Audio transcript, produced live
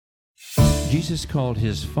Jesus called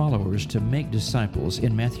his followers to make disciples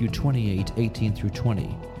in Matthew 28:18 through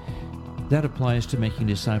 20. That applies to making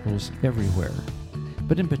disciples everywhere.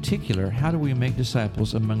 But in particular, how do we make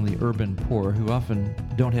disciples among the urban poor who often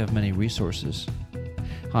don't have many resources?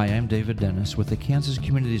 Hi, I'm David Dennis with the Kansas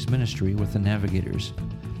Communities Ministry with the Navigators.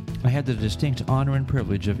 I had the distinct honor and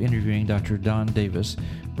privilege of interviewing Dr. Don Davis,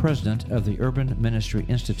 president of the Urban Ministry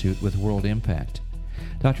Institute with World Impact.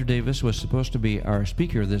 Dr. Davis was supposed to be our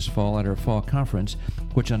speaker this fall at our fall conference,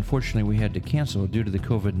 which unfortunately we had to cancel due to the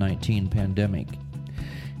COVID-19 pandemic.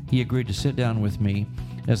 He agreed to sit down with me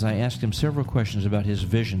as I asked him several questions about his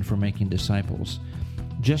vision for making disciples.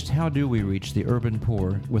 Just how do we reach the urban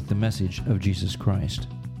poor with the message of Jesus Christ?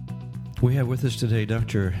 We have with us today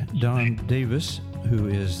Dr. Don Davis, who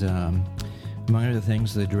is, among other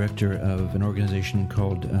things, the director of an organization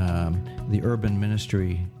called the Urban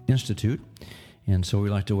Ministry Institute. And so we'd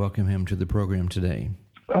like to welcome him to the program today.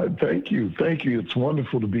 Thank you. It's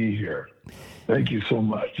wonderful to be here. Thank you so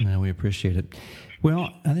much. We appreciate it.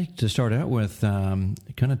 Well, I think to start out with, kind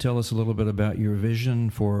of tell us a little bit about your vision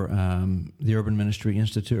for the Urban Ministry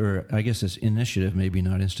Institute, or I guess it's initiative, maybe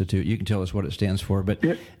not institute. You can tell us what it stands for, but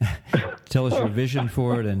tell us your vision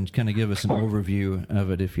for it and kind of give us an overview of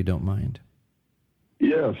it, if you don't mind.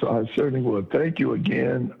 Yes, I certainly would. Thank you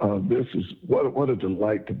again. This is what a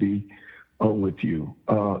delight to be with you.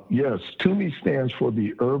 Yes, TUMI stands for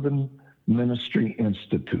the Urban Ministry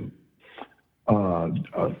Institute.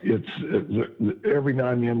 It's every now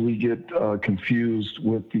and then we get confused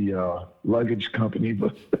with the luggage company,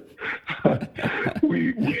 but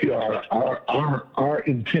we are our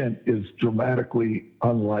intent is dramatically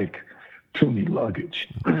unlike TUMI luggage.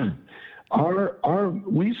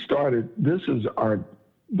 We started. This is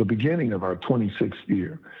the beginning of our 26th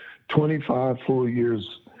year. 25 full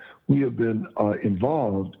years we have been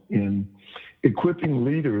involved in equipping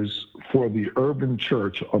leaders for the urban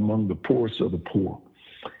church among the poorest of the poor.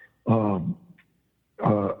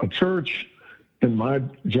 A church, in my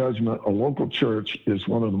judgment, a local church is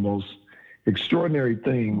one of the most extraordinary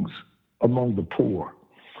things among the poor.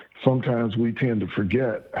 Sometimes we tend to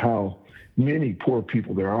forget how many poor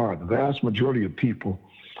people there are. The vast majority of people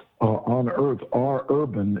on earth are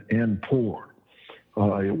urban and poor.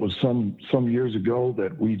 It was some years ago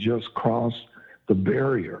that we just crossed the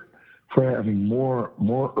barrier for having more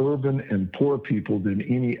urban and poor people than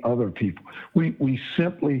any other people. We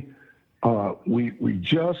simply we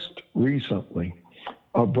just recently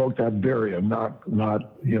broke that barrier, not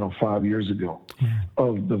 5 years ago,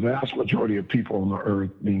 of the vast majority of people on the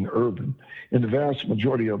earth being urban, and the vast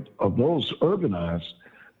majority of those urbanized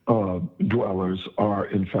dwellers are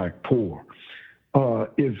in fact poor.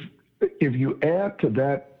 If you add to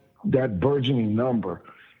that burgeoning number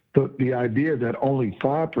the idea that only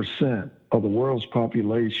 5% of the world's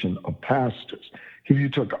population of pastors, if you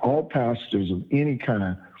took all pastors of any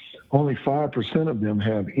kind, only 5% of them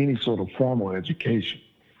have any sort of formal education.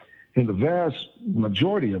 And the vast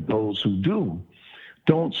majority of those who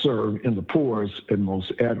don't serve in the poorest and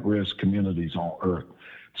most at-risk communities on earth.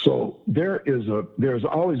 So there's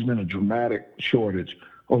always been a dramatic shortage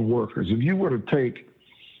of workers. If you were to take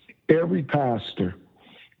every pastor,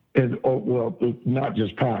 not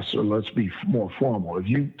just pastor, let's be more formal. If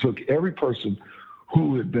you took every person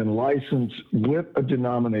who had been licensed with a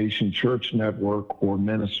denomination, church network, or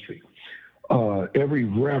ministry, every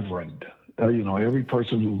reverend, every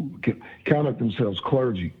person who counted themselves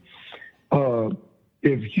clergy,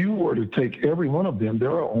 if you were to take every one of them,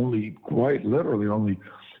 there are quite literally only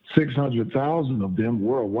 600,000 of them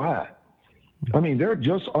worldwide. I mean, there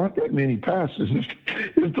just aren't that many pastors.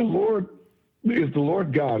 If the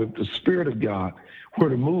Lord God, if the Spirit of God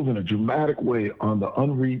were to move in a dramatic way on the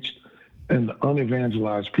unreached and the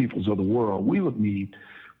unevangelized peoples of the world, we would need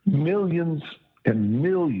millions and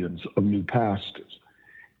millions of new pastors.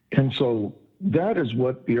 And so that is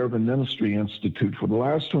what the Urban Ministry Institute, for the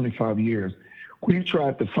last 25 years, we've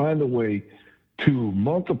tried to find a way to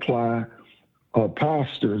multiply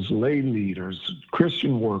pastors, lay leaders,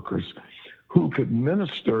 Christian workers who could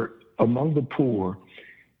minister among the poor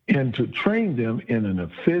and to train them in an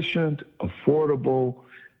efficient, affordable,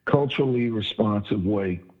 culturally responsive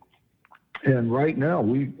way. And right now,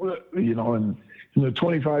 in the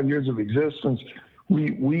 25 years of existence,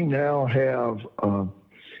 we now have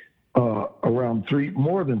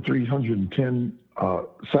more than 310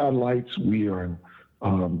 satellites. We are in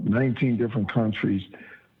 19 different countries.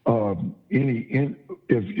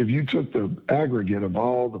 If you took the aggregate of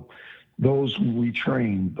all those who we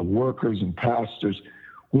train, the workers and pastors,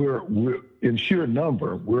 we're in sheer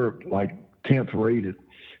number, we're like 10th rated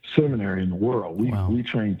seminary in the world. We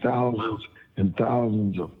train thousands and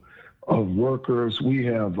thousands of workers. We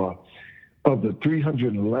have, of the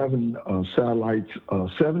 311 satellites,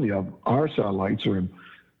 70 of our satellites are in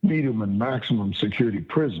medium and maximum security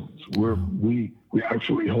prisons, where we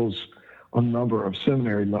actually host a number of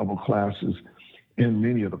seminary level classes in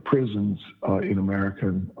many of the prisons in America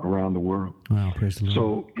and around the world. Wow, praise the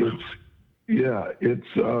Lord. So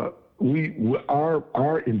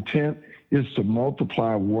our intent is to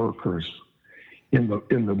multiply workers in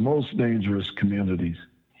the most dangerous communities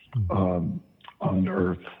on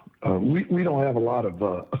earth. We don't have a lot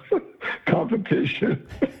of competition.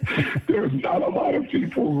 There's not a lot of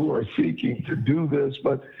people who are seeking to do this,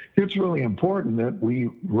 but it's really important that we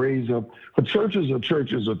raise up. A church is a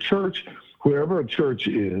church is a church, wherever a church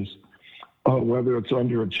is, whether it's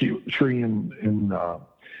under a tree in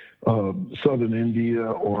southern India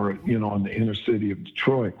or, in the inner city of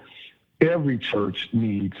Detroit. Every church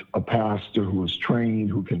needs a pastor who is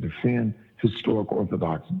trained, who can defend historic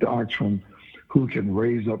Orthodox doctrine, who can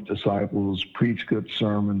raise up disciples, preach good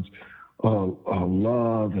sermons,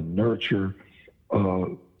 love and nurture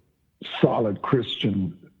solid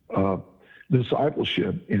Christian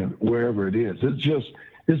discipleship in wherever it is.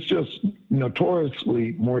 It's just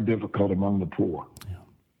notoriously more difficult among the poor. Yeah.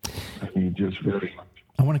 I mean, just very much.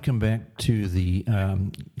 I want to come back to the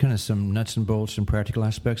kind of some nuts and bolts and practical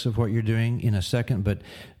aspects of what you're doing in a second, but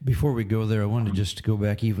before we go there, I wanted just to go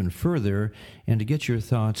back even further and to get your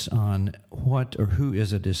thoughts on what or who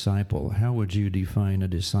is a disciple. How would you define a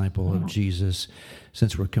disciple of Jesus,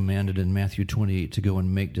 since we're commanded in Matthew 28 to go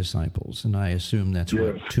and make disciples? And I assume that's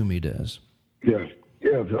what Toomey does. Yes,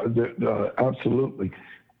 absolutely.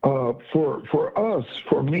 For us,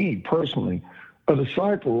 for me personally, a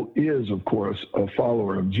disciple is, of course, a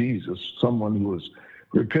follower of Jesus, someone who has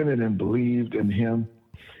repented and believed in him.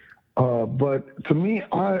 But to me,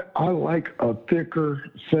 I like a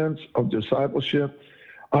thicker sense of discipleship.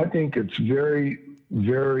 I think it's very,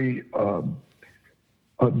 very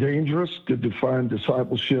dangerous to define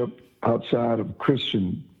discipleship outside of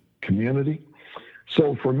Christian community.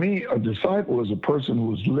 So for me, a disciple is a person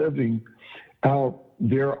who is living out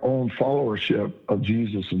their own followership of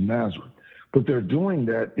Jesus of Nazareth. But they're doing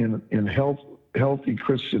that in healthy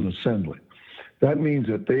Christian assembly. That means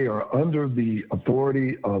that they are under the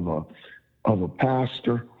authority of a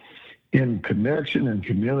pastor, in connection and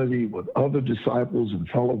community with other disciples and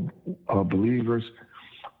fellow believers,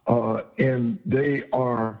 and they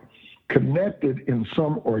are connected in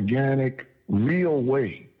some organic, real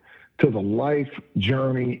way to the life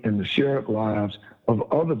journey and the shared lives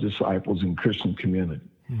of other disciples in Christian community.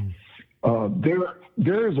 There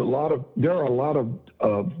are a lot of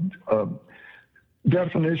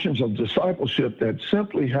definitions of discipleship that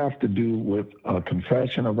simply have to do with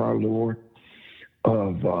confession of our Lord,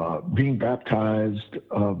 of being baptized.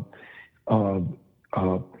 To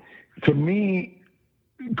me,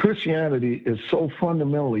 Christianity is so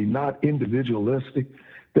fundamentally not individualistic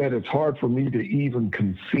that it's hard for me to even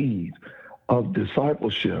conceive of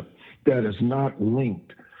discipleship that is not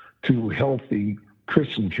linked to healthy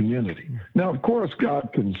Christian community. Now, of course,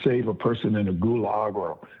 God can save a person in a gulag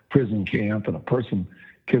or a prison camp, and a person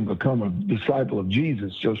can become a disciple of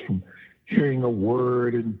Jesus just from hearing a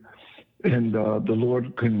word, and the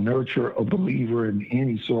Lord can nurture a believer in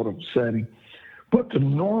any sort of setting. But the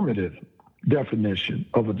normative definition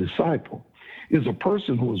of a disciple is a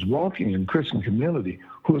person who is walking in Christian community,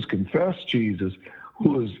 who has confessed Jesus,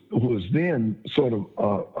 who is then sort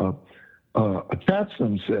of attach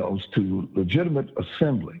themselves to legitimate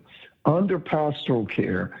assembly under pastoral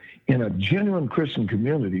care in a genuine Christian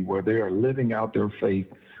community where they are living out their faith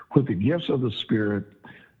with the gifts of the Spirit,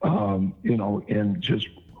 in just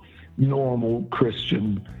normal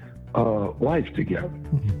Christian life together.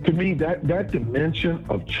 Mm-hmm. To me, that dimension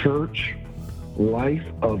of church life,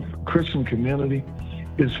 of Christian community,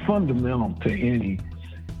 is fundamental to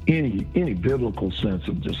any biblical sense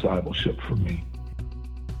of discipleship for me.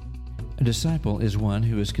 A disciple is one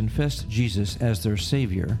who has confessed Jesus as their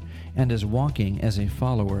Savior and is walking as a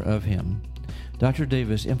follower of Him. Dr.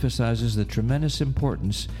 Davis emphasizes the tremendous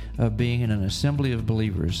importance of being in an assembly of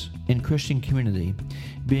believers, in Christian community,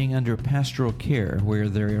 being under pastoral care where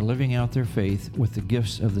they are living out their faith with the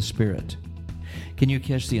gifts of the Spirit. Can you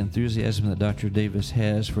catch the enthusiasm that Dr. Davis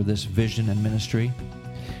has for this vision and ministry?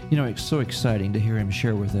 It's so exciting to hear him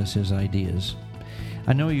share with us his ideas.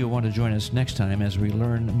 I know you'll want to join us next time as we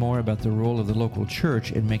learn more about the role of the local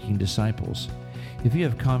church in making disciples. If you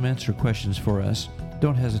have comments or questions for us,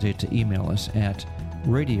 don't hesitate to email us at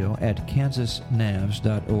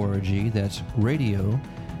radio@kansasnavs.org. That's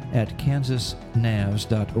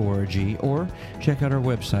radio@kansasnavs.org, or check out our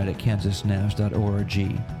website at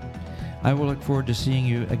kansasnavs.org. I will look forward to seeing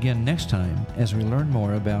you again next time as we learn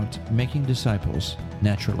more about making disciples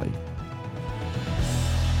naturally.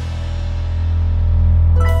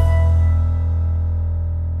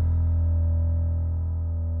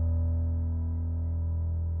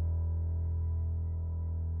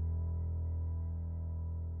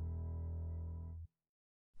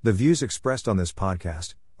 The views expressed on this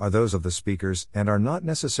podcast are those of the speakers and are not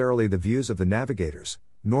necessarily the views of the Navigators,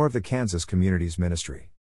 nor of the Kansas Communities Ministry.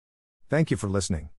 Thank you for listening.